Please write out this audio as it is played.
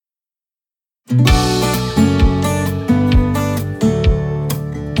Welcome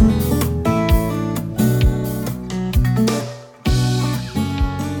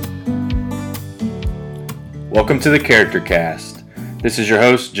to the Character Cast. This is your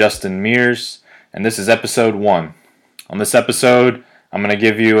host, Justin Mears, and this is episode 1. On this episode, I'm going to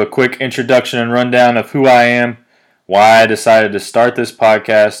give you a quick introduction and rundown of who I am, why I decided to start this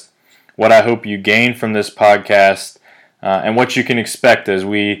podcast, what I hope you gain from this podcast, and what you can expect as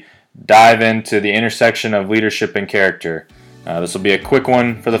we dive into the intersection of leadership and character. This will be a quick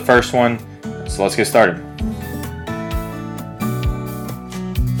one for the first one, so let's get started.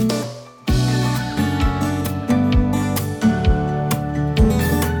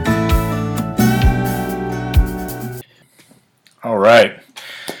 All right,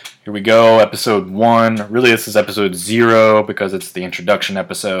 here we go, episode 1. Really, this is episode 0 because it's the introduction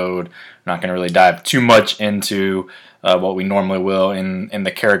episode. I'm not going to really dive too much into what we normally will in the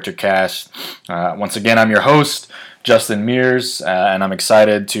character cast. Once again, I'm your host, Justin Mears, and I'm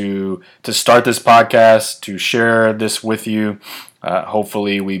excited to start this podcast, to share this with you.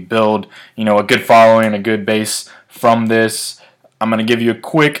 Hopefully, we build a good following, a good base from this. I'm going to give you a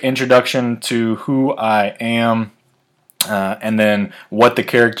quick introduction to who I am. And then what the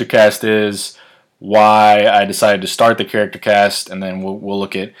character cast is, why I decided to start the character cast, and then we'll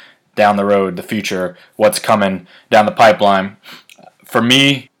look at down the road, the future, what's coming down the pipeline. For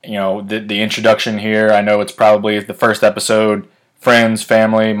me, the introduction here, I know it's probably the first episode. Friends,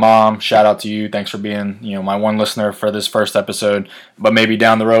 family, mom, shout out to you. Thanks for being my one listener for this first episode. But maybe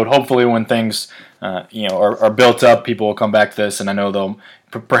down the road, hopefully when things are built up, people will come back to this, and I know they'll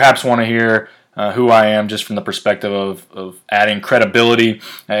perhaps want to hear who I am, just from the perspective of adding credibility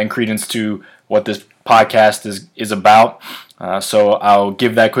and credence to what this podcast is about. So I'll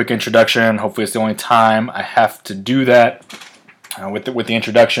give that quick introduction. Hopefully it's the only time I have to do that with the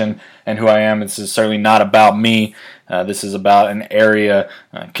introduction and who I am. This is certainly not about me. This is about an area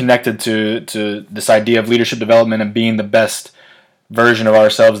connected to this idea of leadership development and being the best version of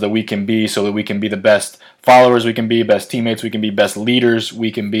ourselves that we can be, so that we can be the best followers we can be, best teammates we can be, best leaders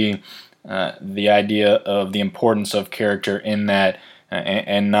we can be. The idea of the importance of character in that,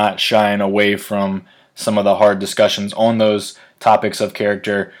 and not shying away from some of the hard discussions on those topics of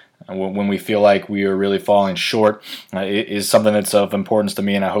character when we feel like we are really falling short. It is something that's of importance to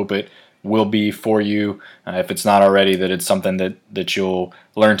me, and I hope it will be for you. If it's not already, that it's something that you'll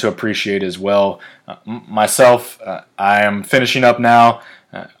learn to appreciate as well. Myself, I am finishing up now,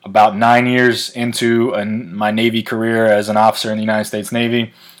 about 9 years into my Navy career as an officer in the United States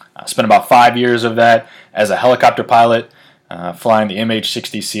Navy. I spent about 5 years of that as a helicopter pilot, flying the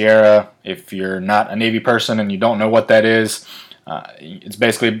MH-60 Sierra. If you're not a Navy person and you don't know what that is, it's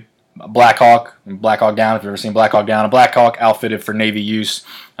basically a Black Hawk down. If you've ever seen Black Hawk down, a Black Hawk outfitted for Navy use.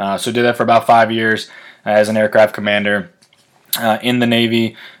 So did that for about 5 years as an aircraft commander in the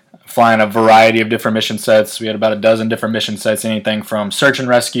Navy, flying a variety of different mission sets. We had about a dozen different mission sets, anything from search and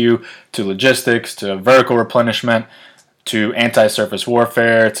rescue to logistics to vertical replenishment, to anti-surface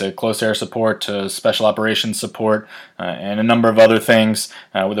warfare, to close air support, to special operations support, and a number of other things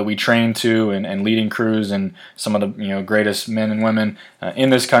that we train to, and leading crews, and some of the greatest men and women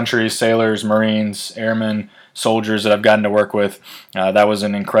in this country, sailors, Marines, airmen, soldiers that I've gotten to work with. That was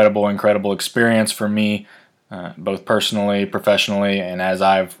an incredible experience for me, both personally, professionally, and as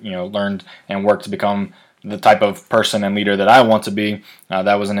I've learned and worked to become the type of person and leader that I want to be.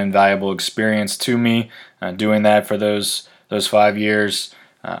 That was an invaluable experience to me, doing that for those 5 years.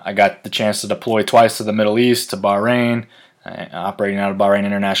 I got the chance to deploy twice to the Middle East, to Bahrain, operating out of Bahrain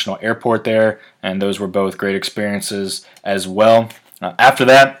International Airport there, and those were both great experiences as well. After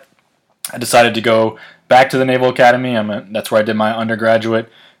that, I decided to go back to the Naval Academy. That's where I did my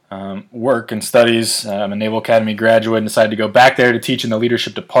undergraduate work and studies. I'm a Naval Academy graduate and decided to go back there to teach in the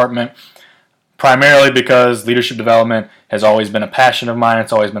leadership department, primarily because leadership development has always been a passion of mine.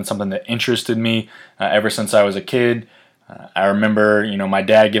 It's always been something that interested me ever since I was a kid. I remember, my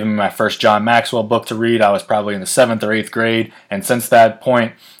dad giving me my first John Maxwell book to read. I was probably in the 7th or 8th grade, and since that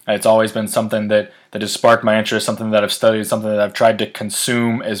point, it's always been something that has sparked my interest, something that I've studied, something that I've tried to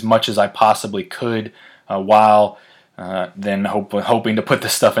consume as much as I possibly could, while then hoping to put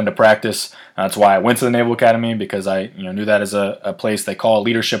this stuff into practice. That's why I went to the Naval Academy, because I knew that as a place they call a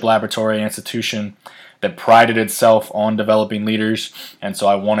leadership laboratory institution that prided itself on developing leaders, and so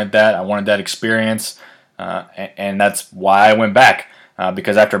I wanted that experience, and that's why I went back,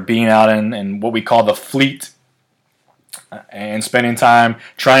 because after being out in what we call the fleet and spending time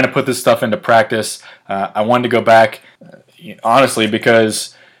trying to put this stuff into practice, I wanted to go back, honestly,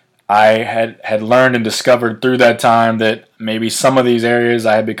 because I had learned and discovered through that time that maybe some of these areas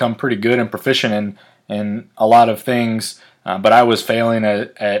I had become pretty good and proficient in a lot of things, but I was failing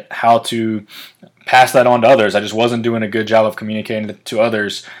at how to pass that on to others. I just wasn't doing a good job of communicating to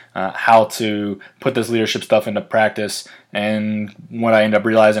others how to put this leadership stuff into practice. And what I ended up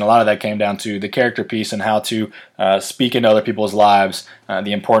realizing, a lot of that came down to the character piece and how to speak into other people's lives,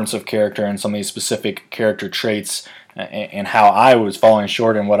 the importance of character and some of these specific character traits, and how I was falling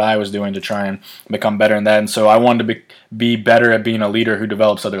short in what I was doing to try and become better in that. And so I wanted to be better at being a leader who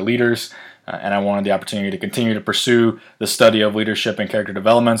develops other leaders. And I wanted the opportunity to continue to pursue the study of leadership and character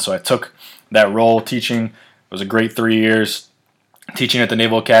development. So I took that role teaching. It was a great 3 years teaching at the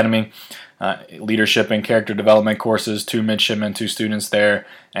Naval Academy, leadership and character development courses, 2 midshipmen, 2 students there,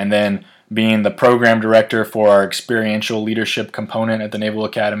 and then being the program director for our experiential leadership component at the Naval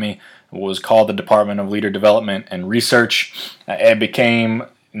Academy. Was called the Department of Leader Development and Research. It became,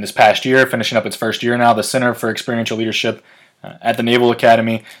 in this past year, finishing up its first year now, the Center for Experiential Leadership at the Naval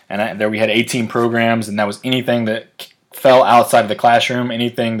Academy. And there we had 18 programs, and that was anything that fell outside of the classroom,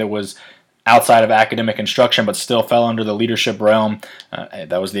 anything that was outside of academic instruction but still fell under the leadership realm.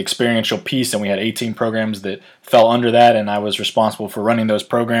 That was the experiential piece, and we had 18 programs that fell under that, and I was responsible for running those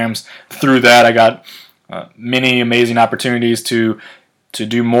programs. Through that, I got many amazing opportunities to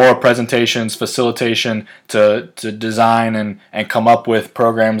do more presentations, facilitation, to design and come up with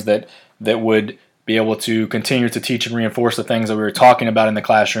programs that would be able to continue to teach and reinforce the things that we were talking about in the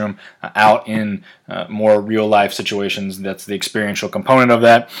classroom out in more real-life situations. That's the experiential component of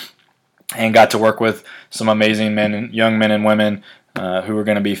that. And got to work with some amazing young men and women who are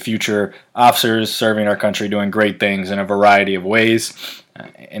going to be future officers serving our country, doing great things in a variety of ways.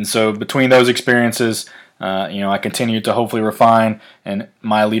 And so between those experiences, I continued to hopefully refine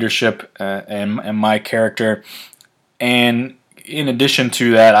my leadership and my character. And in addition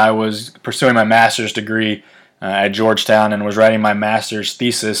to that, I was pursuing my master's degree at Georgetown and was writing my master's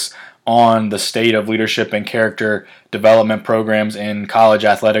thesis on the state of leadership and character development programs in college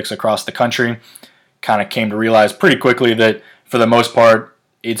athletics across the country. Kind of came to realize pretty quickly that for the most part,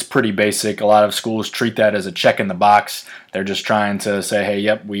 it's pretty basic. A lot of schools treat that as a check in the box. They're just trying to say, hey,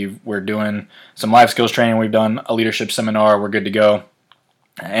 yep, we're doing some life skills training, we've done a leadership seminar, we're good to go.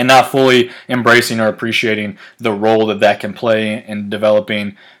 And not fully embracing or appreciating the role that can play in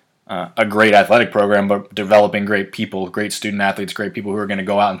developing a great athletic program, but developing great people, great student athletes, great people who are going to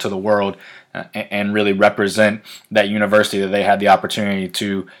go out into the world and really represent that university that they had the opportunity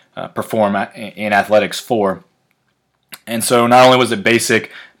to perform in athletics for. And so not only was it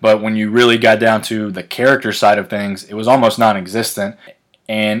basic, but when you really got down to the character side of things, it was almost non-existent.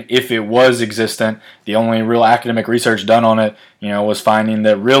 And if it was existent, the only real academic research done on it, was finding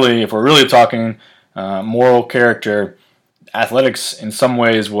that really, if we're really talking moral character, athletics in some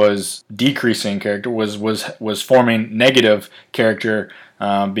ways was decreasing character, was forming negative character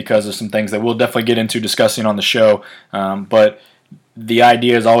because of some things that we'll definitely get into discussing on the show. But the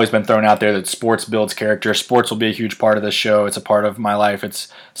idea has always been thrown out there that sports builds character. Sports will be a huge part of this show. It's a part of my life.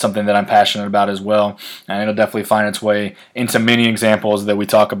 It's something that I'm passionate about as well. And it'll definitely find its way into many examples that we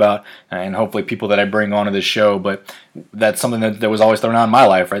talk about and hopefully people that I bring onto this show. But that's something that was always thrown out in my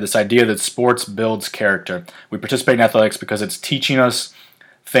life, right? This idea that sports builds character. We participate in athletics because it's teaching us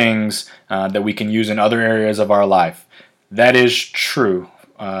things that we can use in other areas of our life. That is true.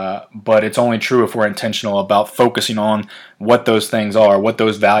 But it's only true if we're intentional about focusing on what those things are, what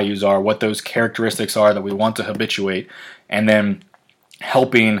those values are, what those characteristics are that we want to habituate, and then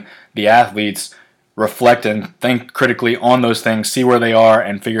helping the athletes reflect and think critically on those things, see where they are,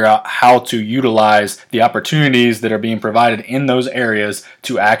 and figure out how to utilize the opportunities that are being provided in those areas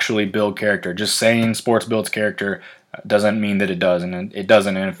to actually build character. Just saying sports builds character doesn't mean that it does, and it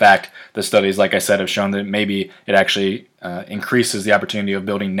doesn't. And in fact, the studies, like I said, have shown that maybe it actually increases the opportunity of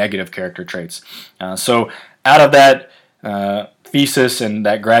building negative character traits. So out of that thesis and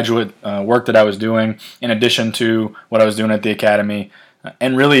that graduate work that I was doing, in addition to what I was doing at the academy,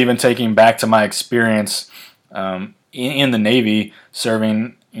 and really even taking back to my experience in the Navy,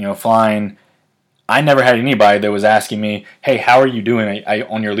 serving, flying, I never had anybody that was asking me, hey, how are you doing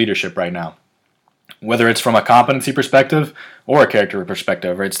on your leadership right now? Whether it's from a competency perspective or a character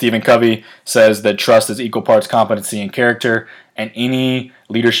perspective, right? Stephen Covey says that trust is equal parts competency and character, and any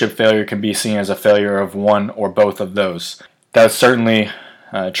leadership failure can be seen as a failure of one or both of those. That's certainly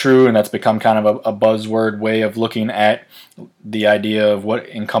true, and that's become kind of a buzzword way of looking at the idea of what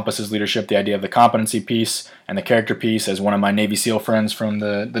encompasses leadership, the idea of the competency piece and the character piece. As one of my Navy SEAL friends from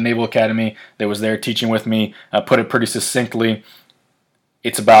the Naval Academy that was there teaching with me put it pretty succinctly,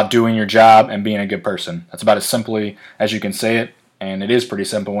 it's about doing your job and being a good person. That's about as simply as you can say it. and it is pretty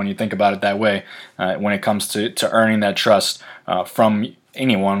simple when you think about it that way. When it comes to earning that trust from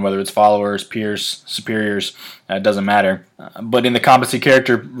anyone, whether it's followers, peers, superiors, it doesn't matter. But in the competency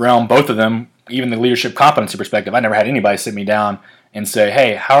character realm, both of them, even the leadership competency perspective, I never had anybody sit me down and say,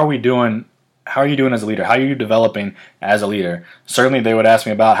 hey, how are we doing? How are you doing as a leader? How are you developing as a leader? Certainly they would ask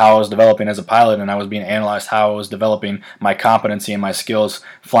me about how I was developing as a pilot, and I was being analyzed how I was developing my competency and my skills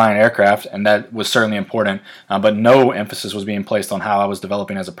flying aircraft, and that was certainly important. But no emphasis was being placed on how I was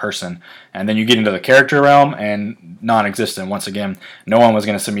developing as a person. And then you get into the character realm, and non-existent. Once again, no one was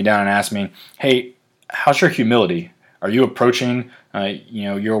going to sit me down and ask me, hey, how's your humility? Are you approaching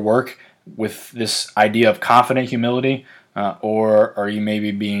your work with this idea of confident humility? Or are you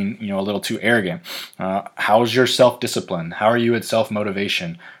maybe being a little too arrogant? How's your self-discipline? How are you at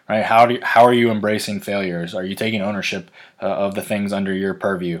self-motivation? Right? How are you embracing failures? Are you taking ownership of the things under your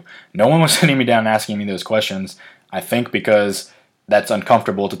purview? No one was sitting me down and asking me those questions. I think because that's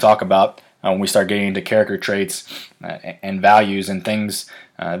uncomfortable to talk about when we start getting into character traits and values and things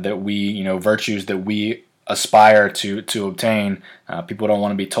that we, virtues that we aspire to obtain. People don't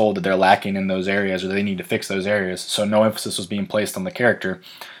want to be told that they're lacking in those areas or they need to fix those areas. So no emphasis was being placed on the character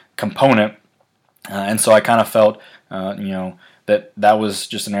component, and so I kind of felt that was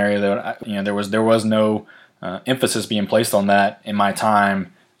just an area that there was no emphasis being placed on that in my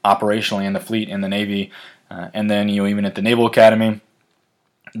time operationally in the fleet, in the Navy, and then even at the Naval Academy.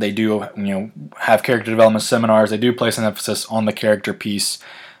 They do have character development seminars. They do place an emphasis on the character piece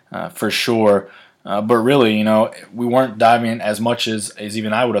for sure. But really, we weren't diving as much as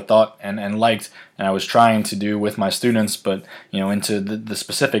even I would have thought and liked, and I was trying to do with my students, but, into the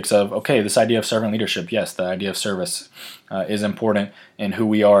specifics of, okay, this idea of servant leadership, yes, the idea of service is important in who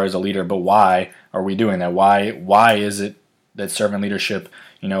we are as a leader, but why are we doing that? Why is it that servant leadership,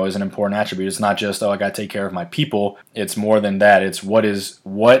 is an important attribute? It's not just, I got to take care of my people. It's more than that. It's what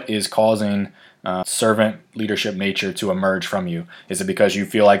is causing servant leadership nature to emerge from you? Is it because you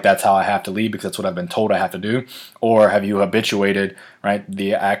feel like that's how I have to lead because that's what I've been told I have to do? Or have you habituated, right,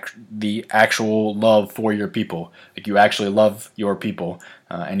 the actual love for your people? Like you actually love your people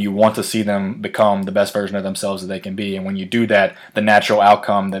and you want to see them become the best version of themselves that they can be. And when you do that, the natural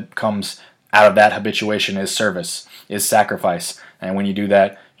outcome that comes out of that habituation is service, is sacrifice. And when you do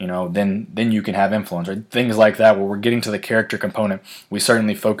that, then you can have influence, right? Things like that, where we're getting to the character component. We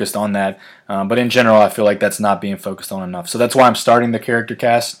certainly focused on that, but in general, I feel like that's not being focused on enough. So that's why I'm starting the character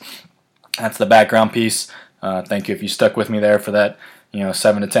cast. That's the background piece. Thank you if you stuck with me there for that,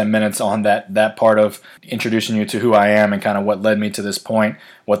 7 to 10 minutes on that part of introducing you to who I am and kind of what led me to this point,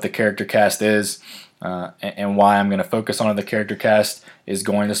 what the character cast is, and why I'm going to focus on the character cast is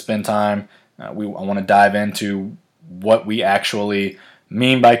going to spend time. I want to dive into what we actually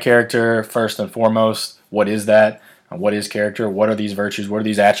mean by character first and foremost. What is that? What is character? What are these virtues? What are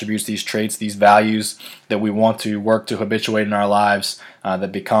these attributes, these traits, these values that we want to work to habituate in our lives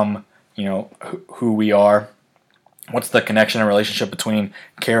that become, who we are? What's the connection and relationship between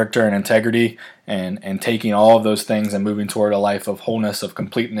character and integrity, and taking all of those things and moving toward a life of wholeness, of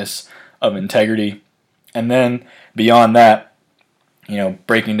completeness, of integrity? And then beyond that,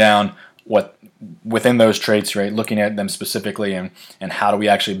 breaking down what within those traits, right, looking at them specifically and how do we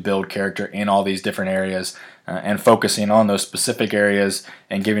actually build character in all these different areas and focusing on those specific areas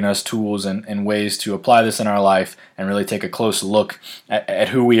and giving us tools and ways to apply this in our life and really take a close look at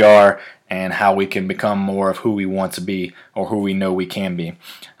who we are and how we can become more of who we want to be or who we know we can be.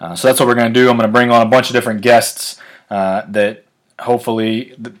 So that's what we're going to do. I'm going to bring on a bunch of different guests that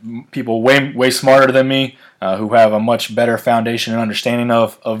hopefully people way smarter than me who have a much better foundation and understanding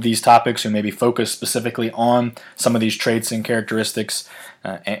of these topics, who maybe focus specifically on some of these traits and characteristics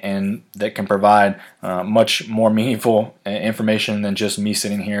and that can provide much more meaningful information than just me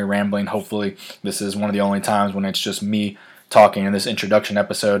sitting here rambling. Hopefully this is one of the only times when it's just me talking in this introduction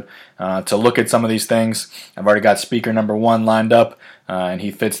episode to look at some of these things. I've already got speaker number 1 lined up, and he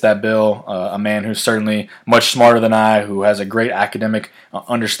fits that bill. A man who's certainly much smarter than I, who has a great academic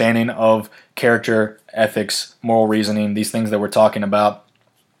understanding of character, ethics, moral reasoning, these things that we're talking about,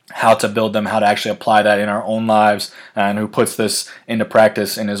 how to build them, how to actually apply that in our own lives, and who puts this into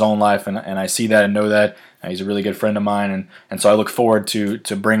practice in his own life. And I see that and know that. He's a really good friend of mine, and so I look forward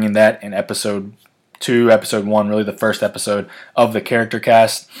to bringing that in episode 2, episode 1, really the first episode of the Character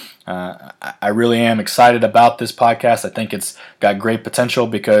Cast. I really am excited about this podcast. I think it's got great potential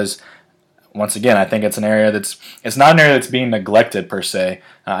because, once again, I think it's an area it's not an area that's being neglected per se.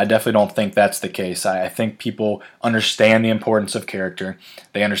 I definitely don't think that's the case. I think people understand the importance of character.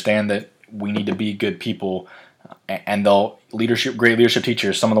 They understand that we need to be good people, and they'll great leadership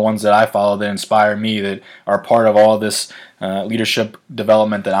teachers, some of the ones that I follow that inspire me, that are part of all this leadership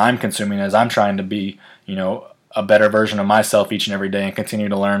development that I'm consuming as I'm trying to be, a better version of myself each and every day and continue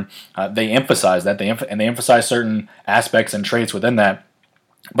to learn. They emphasize that, they emphasize certain aspects and traits within that.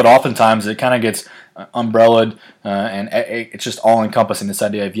 But oftentimes it kind of gets umbrellaed, and it's just all encompassing. This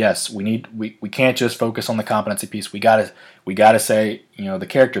idea of, yes, we can't just focus on the competency piece. We gotta say, the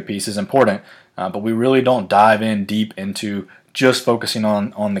character piece is important, but we really don't dive in deep into just focusing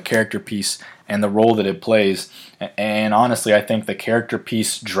on the character piece and the role that it plays. And honestly, I think the character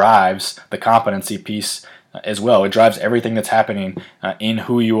piece drives the competency piece as well. It drives everything that's happening in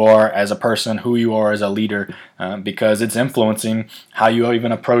who you are as a person, who you are as a leader, because it's influencing how you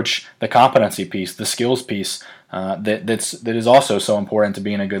even approach the competency piece, the skills piece, that is also so important to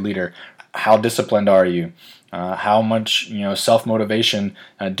being a good leader. How disciplined are you? How much self-motivation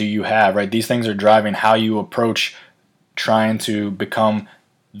do you have? Right? These things are driving how you approach trying to become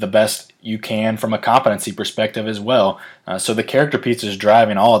the best you can from a competency perspective as well. So the character piece is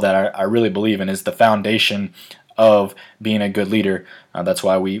driving all of that, I really believe, and is the foundation of being a good leader. That's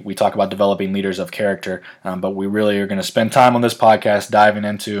why we talk about developing leaders of character. But we really are going to spend time on this podcast diving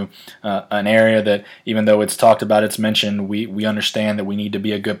into an area that, even though it's talked about, it's mentioned, we understand that we need to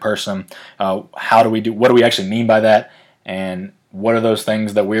be a good person. What do we actually mean by that? And what are those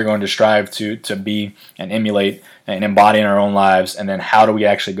things that we're going to strive to be and emulate and embody in our own lives, and then how do we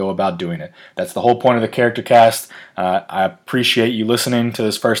actually go about doing it? That's the whole point of the Character Cast. I appreciate you listening to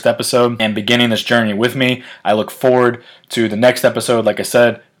this first episode and beginning this journey with me. I look forward to the next episode. Like I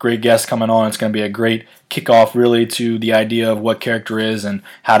said, great guests coming on. It's going to be a great kickoff, really, to the idea of what character is and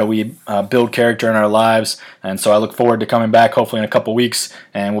how do we build character in our lives. And so I look forward to coming back, hopefully in a couple weeks,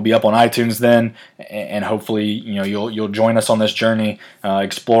 and we'll be up on iTunes then. And hopefully, you'll join us on this journey,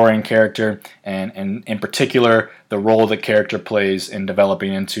 exploring character, and in particular, the role that character plays in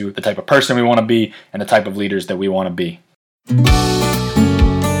developing into the type of person we want to be and the type of leaders that we want to be.